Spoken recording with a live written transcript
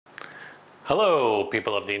Hello,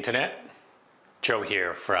 people of the internet. Joe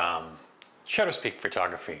here from Shutterspeak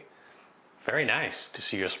Photography. Very nice to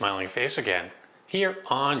see your smiling face again here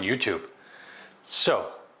on YouTube.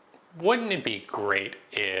 So, wouldn't it be great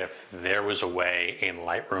if there was a way in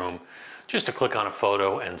Lightroom just to click on a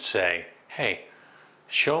photo and say, hey,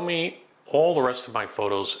 show me all the rest of my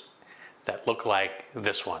photos that look like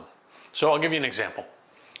this one. So I'll give you an example.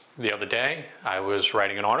 The other day, I was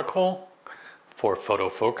writing an article for Photo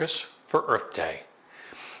Focus for Earth Day.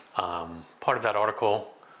 Part of that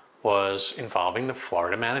article was involving the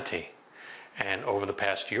Florida manatee. And over the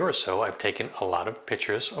past year or so, I've taken a lot of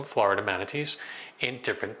pictures of Florida manatees in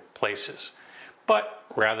different places. But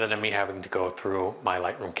rather than me having to go through my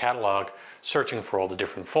Lightroom catalog, searching for all the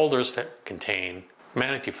different folders that contain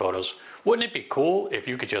manatee photos, wouldn't it be cool if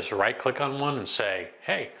you could just right-click on one and say,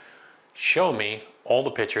 hey, show me all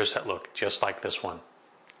the pictures that look just like this one?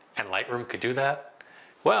 And Lightroom could do that?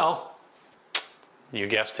 Well, you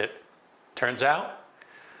guessed it. Turns out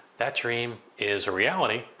that dream is a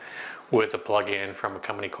reality with a plugin from a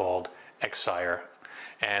company called Xire.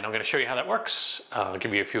 And I'm going to show you how that works. I'll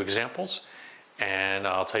give you a few examples and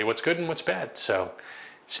I'll tell you what's good and what's bad. So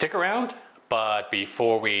stick around. But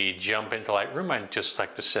before we jump into Lightroom, I'd just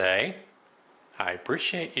like to say, I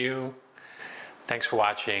appreciate you. Thanks for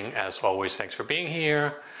watching. As always, thanks for being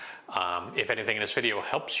here. If anything in this video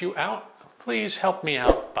helps you out, please help me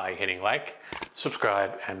out by hitting like,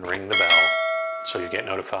 subscribe, and ring the bell so you get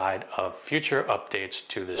notified of future updates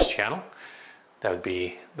to this channel. That would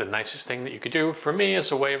be the nicest thing that you could do for me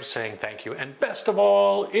as a way of saying thank you. And best of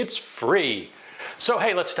all, it's free. So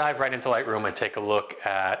hey, let's dive right into Lightroom and take a look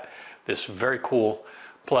at this very cool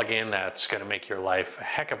plugin that's going to make your life a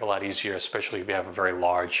heck of a lot easier, especially if you have a very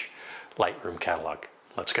large Lightroom catalog.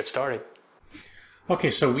 Let's get started. Okay,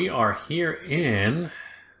 so we are here in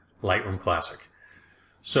Lightroom Classic.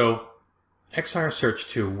 So Xire Search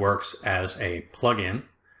 2 works as a plugin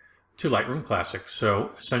to Lightroom Classic.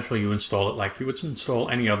 So essentially you install it like you would install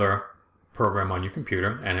any other program on your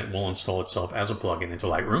computer, and it will install itself as a plugin into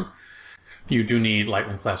Lightroom. You do need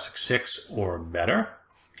Lightroom Classic 6 or better,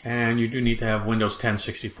 and you do need to have Windows 10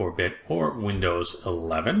 64-bit or Windows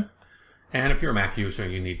 11. And if you're a Mac user,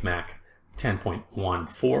 you need Mac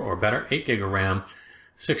 10.14 or better, 8 gig of RAM,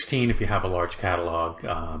 16 if you have a large catalog,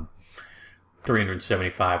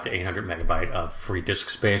 375 to 800 megabyte of free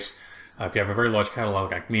disk space. If you have a very large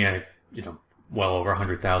catalog like me, I have well over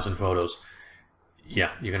 100,000 photos.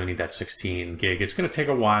 Yeah, you're going to need that 16 gig. It's going to take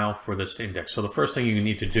a while for this to index. So the first thing you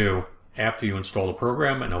need to do after you install the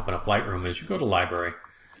program and open up Lightroom is you go to Library,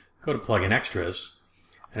 go to Plugin Extras,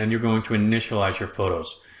 and then you're going to initialize your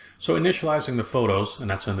photos. So initializing the photos, and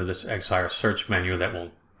that's under this Xire Search menu that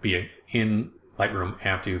will be in Lightroom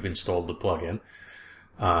after you've installed the plugin.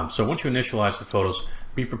 So once you initialize the photos,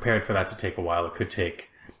 be prepared for that to take a while. It could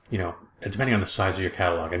take, depending on the size of your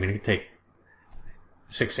catalog, I mean, it could take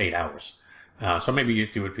 6-8 hours. So maybe you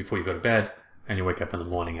do it before you go to bed and you wake up in the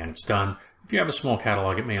morning and it's done. If you have a small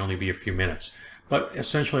catalog, it may only be a few minutes. But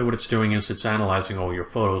essentially what it's doing is it's analyzing all your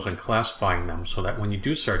photos and classifying them so that when you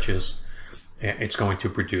do searches, it's going to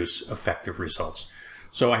produce effective results.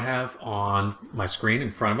 So I have on my screen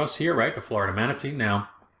in front of us here, right, the Florida manatee. Now,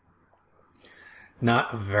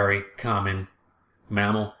 not a very common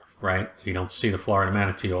mammal, right? You don't see the Florida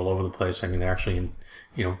manatee all over the place. I mean, they're actually,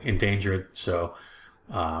 endangered. So,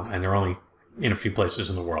 and they're only in a few places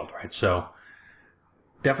in the world, right? So,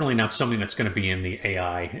 definitely not something that's going to be in the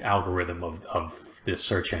AI algorithm of this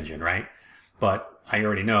search engine, right? But I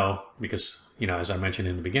already know because, as I mentioned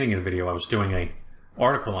in the beginning of the video, I was doing an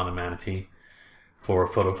article on a manatee for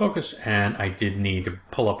Photo Focus, and I did need to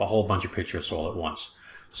pull up a whole bunch of pictures all at once.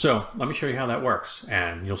 So let me show you how that works,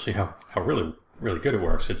 and you'll see how really, really good it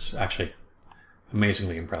works. It's actually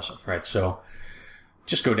amazingly impressive, right? So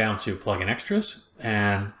just go down to Plugin Extras,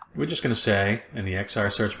 and we're just going to say in the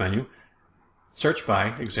Xire search menu, search by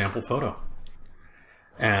example photo.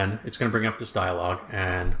 And it's going to bring up this dialog,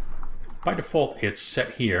 and by default it's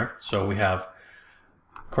set here. So we have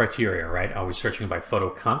criteria, right? Are we searching by photo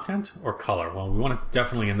content or color? Well, we want to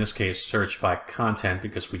definitely in this case search by content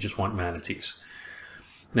because we just want manatees.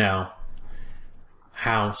 Now,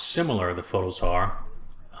 how similar the photos are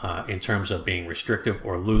in terms of being restrictive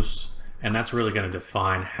or loose, and that's really going to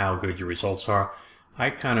define how good your results are. I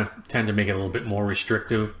kind of tend to make it a little bit more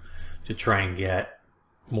restrictive to try and get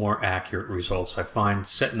more accurate results. I find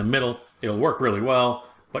set in the middle, it'll work really well,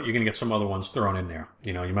 but you're going to get some other ones thrown in there.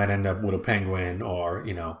 You might end up with a penguin or,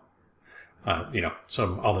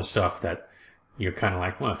 some other stuff that you're kind of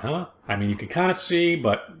like, what, huh? I mean, you can kind of see,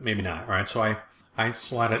 but maybe not, right? So I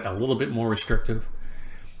slide it a little bit more restrictive.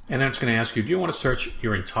 And then it's going to ask you, do you want to search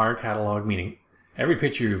your entire catalog, meaning every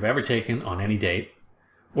picture you've ever taken on any date,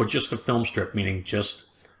 or just the film strip, meaning just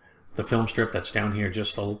the film strip that's down here,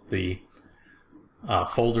 just the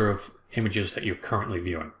folder of images that you're currently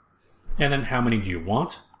viewing. And then how many do you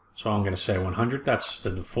want? So I'm going to say 100. That's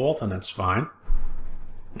the default, and that's fine.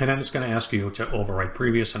 And then it's going to ask you to overwrite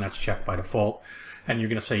previous, and that's checked by default. And you're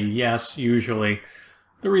going to say yes, usually.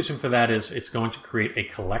 The reason for that is it's going to create a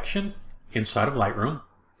collection inside of Lightroom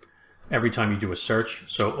every time you do a search.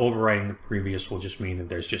 So overwriting the previous will just mean that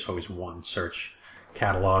there's just always one search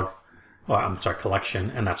catalog, well, I'm sorry,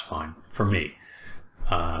 collection, and that's fine for me.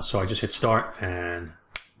 So I just hit start and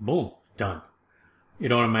boom, done.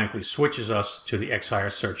 It automatically switches us to the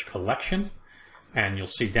XIR search collection, and you'll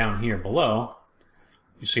see down here below,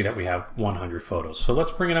 you see that we have 100 photos. So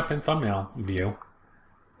let's bring it up in thumbnail view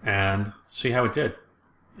and see how it did.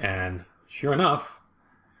 And sure enough,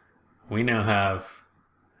 we now have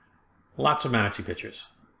lots of manatee pictures.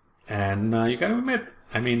 And you got to admit,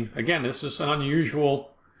 I mean, again, this is an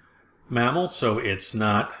unusual mammal, so it's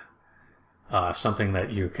not something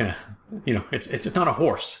that you can, you know, it's not a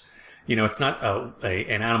horse. You know, it's not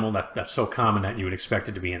an animal that's so common that you would expect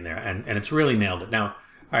it to be in there. And it's really nailed it. Now, all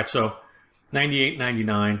right, so 98,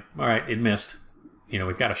 99. All right, it missed. You know,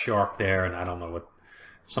 we've got a shark there, and I don't know what,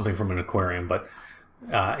 something from an aquarium, but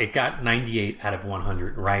it got 98 out of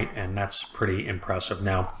 100 right, and that's pretty impressive.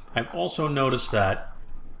 Now, I've also noticed that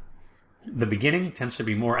the beginning tends to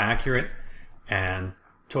be more accurate, and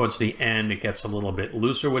towards the end, it gets a little bit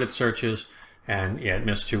looser with its searches, and yeah, it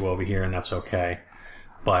missed 2 over here, and that's okay.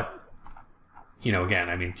 But, you know, again,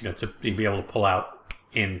 I mean, you know, to be able to pull out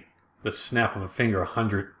in the snap of a finger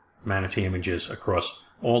 100 manatee images across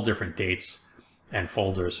all different dates and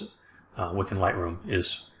folders within Lightroom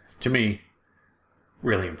is, to me,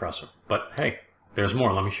 really impressive. But hey, there's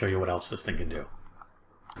more. Let me show you what else this thing can do.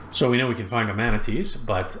 So we know we can find our manatees,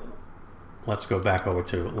 but let's go back over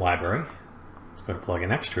to Library. Let's go to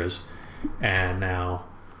Plugin Extras, and now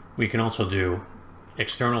we can also do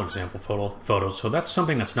external example photos. So that's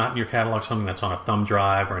something that's not in your catalog, something that's on a thumb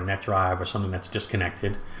drive or a net drive or something that's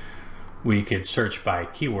disconnected. We could search by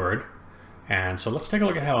keyword. And so let's take a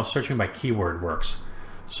look at how searching by keyword works.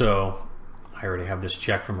 So I already have this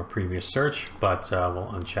checked from a previous search, but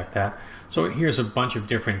we'll uncheck that. So here's a bunch of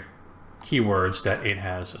different keywords that it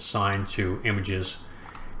has assigned to images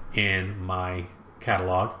in my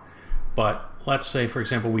catalog. But let's say, for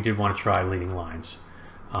example, we did want to try leading lines.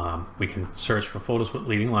 We can search for photos with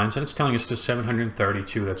leading lines, and it's telling us the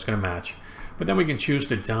 732 that's going to match. But then we can choose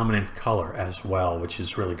the dominant color as well, which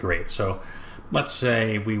is really great. So let's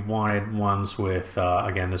say we wanted ones with,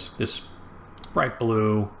 again, this bright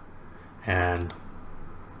blue and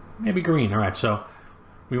maybe green. All right, so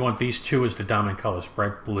we want these two as the dominant colors,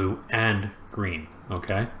 bright blue and green,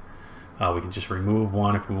 okay? We can just remove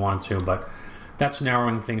one if we wanted to, but that's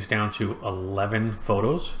narrowing things down to 11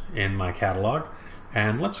 photos in my catalog.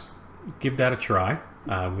 And let's give that a try.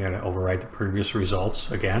 We're going to overwrite the previous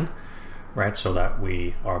results again, right? So that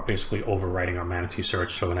we are basically overwriting our manatee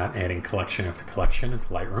search, so we're not adding collection after collection into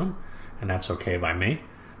Lightroom, and that's okay by me.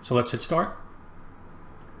 So let's hit start.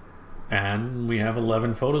 And we have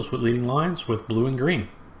 11 photos with leading lines with blue and green,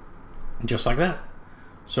 just like that.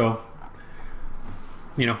 So,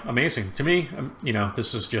 you know, amazing. To me, you know,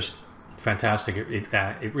 this is just fantastic.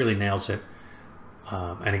 It really nails it.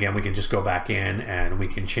 And again, we can just go back in and we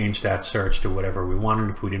can change that search to whatever we wanted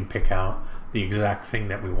if we didn't pick out the exact thing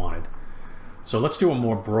that we wanted. So let's do a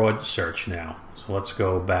more broad search now. So let's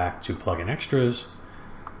go back to Plugin Extras.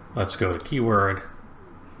 Let's go to Keyword,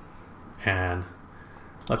 and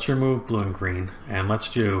let's remove blue and green, and let's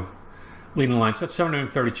do leading lines. That's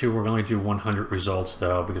 732. We're going to do 100 results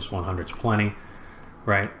though, because 100 is plenty,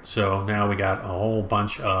 right? So now we got a whole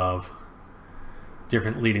bunch of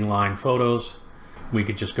different leading line photos. We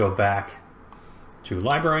could just go back to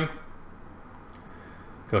Library,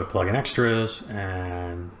 go to Plugin Extras,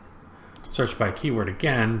 and search by keyword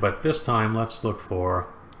again, but this time let's look for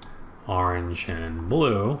orange and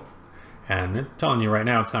blue. And it's telling you right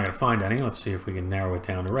now it's not going to find any. Let's see if we can narrow it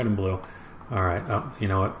down to red and blue. All right, you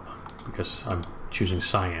know what? Because I'm choosing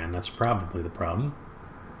cyan, that's probably the problem.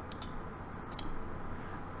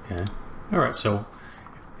 Okay, all right, so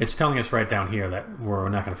it's telling us right down here that we're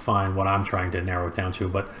not going to find what I'm trying to narrow it down to,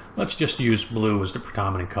 but let's just use blue as the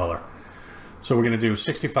predominant color. So we're going to do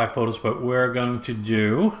 65 photos, but we're going to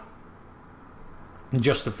do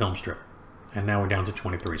just the film strip. And now we're down to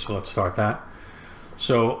 23, so let's start that.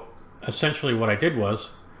 So essentially what I did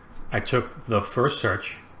was I took the first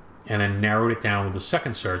search and then narrowed it down with the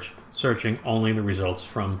second search, searching only the results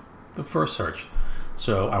from the first search.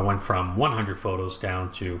 So I went from 100 photos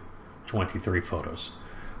down to 23 photos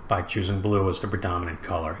by choosing blue as the predominant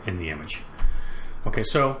color in the image. Okay,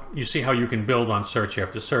 so you see how you can build on search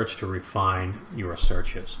after search to refine your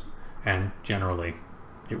searches. And generally,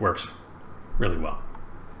 it works really well.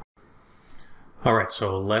 All right,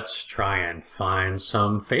 so let's try and find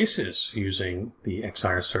some faces using the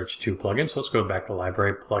XR Search 2 plugin. So let's go back to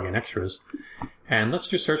Library, Plugin Extras, and let's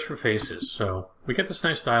do search for faces. So we get this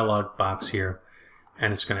nice dialog box here,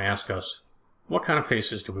 and it's going to ask us, what kind of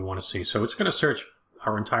faces do we want to see? So it's going to search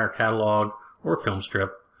our entire catalog or film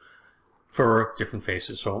strip for different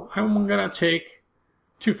faces. So I'm going to take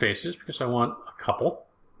 2 faces because I want a couple.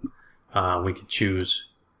 We could choose,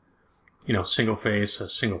 you know, single face, a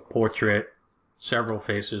single portrait, several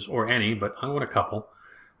faces, or any, but I want a couple.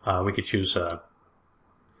 We could choose a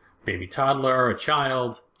baby toddler, a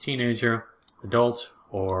child, teenager, adult,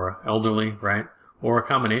 or elderly, right? Or a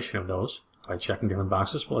combination of those by checking different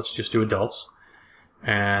boxes. But let's just do adults.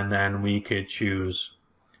 And then we could choose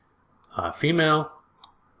female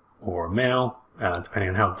or male, depending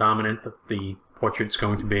on how dominant the portrait's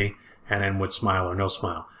going to be, and then with smile or no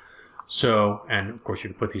smile. So, and of course you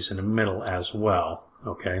can put these in the middle as well.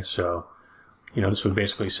 Okay, so, you know, this would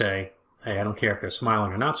basically say, hey, I don't care if they're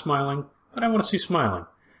smiling or not smiling, but I want to see smiling.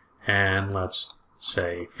 And let's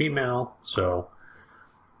say female, so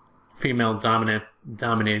female dominant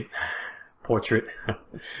portrait.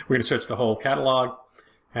 We're going to search the whole catalog,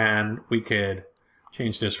 and we could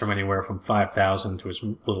change this from anywhere from 5,000 to as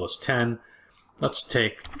little as 10. Let's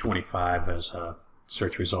take 25 as a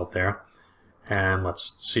search result there, and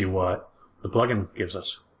let's see what the plugin gives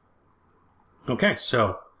us. Okay,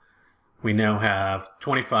 so we now have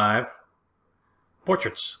 25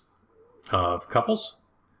 portraits of couples.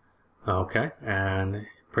 Okay, and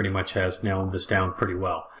pretty much has nailed this down pretty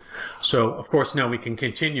well. So, of course, now we can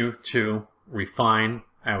continue to refine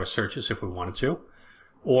our searches if we wanted to,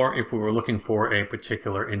 or if we were looking for a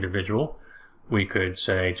particular individual, we could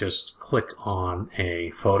say just click on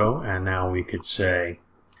a photo, and now we could say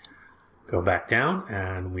go back down,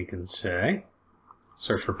 and we can say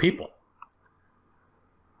search for people.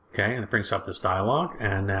 Okay, and it brings up this dialog,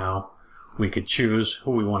 and now we could choose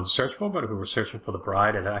who we want to search for, but if we were searching for the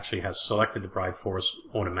bride, it actually has selected the bride for us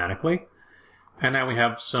automatically. And now we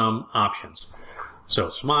have some options. So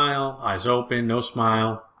smile, eyes open, no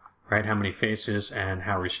smile, right? How many faces and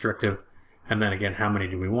how restrictive. And then again, how many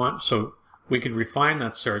do we want? So we could refine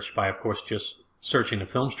that search by, of course, just searching the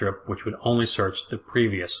film strip, which would only search the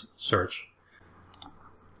previous search.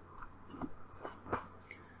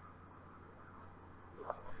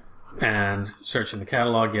 And searching the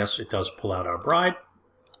catalog, yes, it does pull out our bride.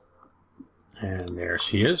 And there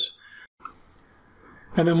she is.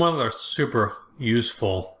 And then one other super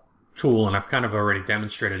useful tool, and I've kind of already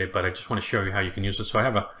demonstrated it, but I just want to show you how you can use it. So I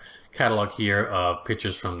have a catalog here of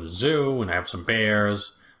pictures from the zoo, and I have some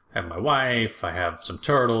bears, I have my wife, I have some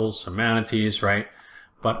turtles, some manatees, right?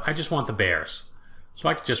 But I just want the bears. So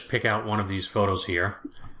I could just pick out one of these photos here,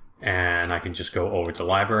 and I can just go over to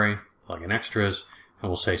Library, plug in Extras, and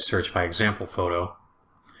we'll say search by example photo.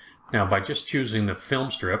 Now by just choosing the film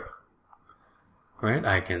strip, right,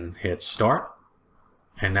 I can hit start,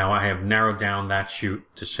 and now I have narrowed down that shoot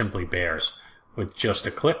to simply bears with just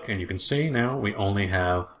a click, and you can see now we only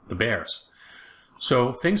have the bears.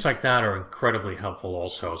 So things like that are incredibly helpful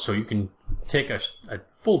also. So you can take a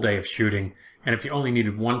full day of shooting, and if you only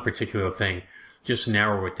needed one particular thing, just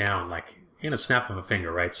narrow it down like in a snap of a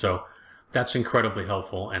finger, right? So that's incredibly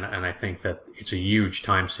helpful, and I think that it's a huge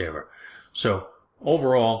time saver. So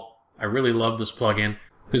overall, I really love this plugin.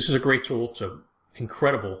 This is a great tool. It's an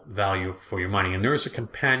incredible value for your money. And there is a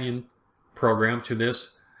companion program to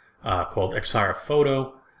this called XR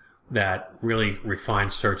Photo that really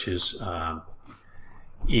refines searches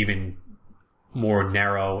even more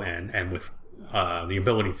narrow and with the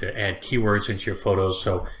ability to add keywords into your photos.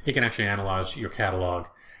 So it can actually analyze your catalog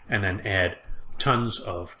and then add tons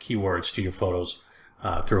of keywords to your photos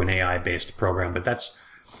through an AI-based program. But that's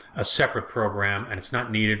a separate program, and it's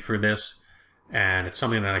not needed for this, and it's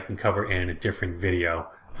something that I can cover in a different video,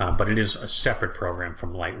 but it is a separate program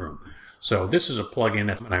from Lightroom. So this is a plugin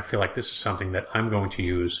and I feel like this is something that I'm going to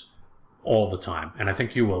use all the time, and I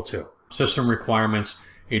think you will too. System requirements,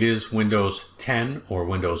 it is Windows 10 or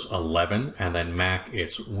Windows 11, and then Mac,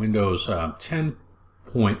 it's Windows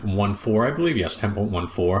 10.14, I believe, yes,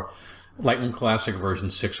 10.14. Lightroom Classic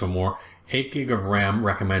version 6 or more. 8 gig of RAM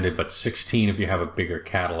recommended, but 16 if you have a bigger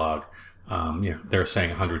catalog. You know, they're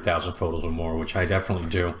saying 100,000 photos or more, which I definitely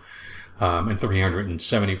do. And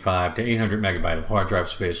 375 to 800 megabyte of hard drive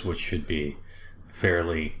space, which should be a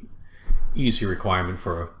fairly easy requirement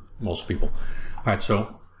for most people. All right,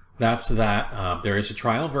 so that's that. There is a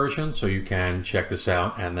trial version, so you can check this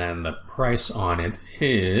out, and then the price on it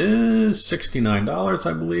is $69,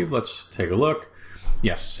 I believe. Let's take a look.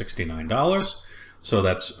 Yes, $69. So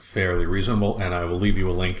that's fairly reasonable, and I will leave you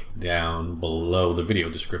a link down below the video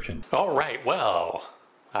description. All right, well,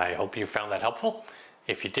 I hope you found that helpful.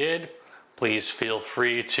 If you did, please feel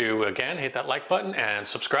free to, again, hit that like button and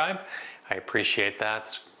subscribe. I appreciate that.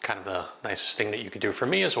 It's kind of the nicest thing that you could do for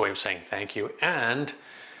me as a way of saying thank you. And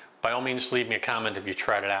by all means, leave me a comment if you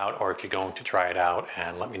tried it out or if you're going to try it out,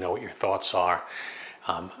 and let me know what your thoughts are.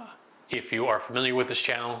 If you are familiar with this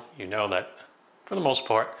channel, you know that for the most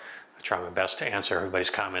part, I try my best to answer everybody's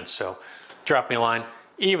comments. So drop me a line,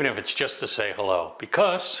 even if it's just to say hello,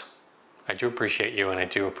 because I do appreciate you and I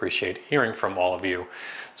do appreciate hearing from all of you.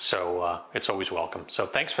 So it's always welcome. So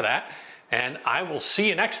thanks for that. And I will see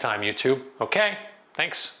you next time, YouTube. Okay,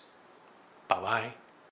 thanks. Bye-bye.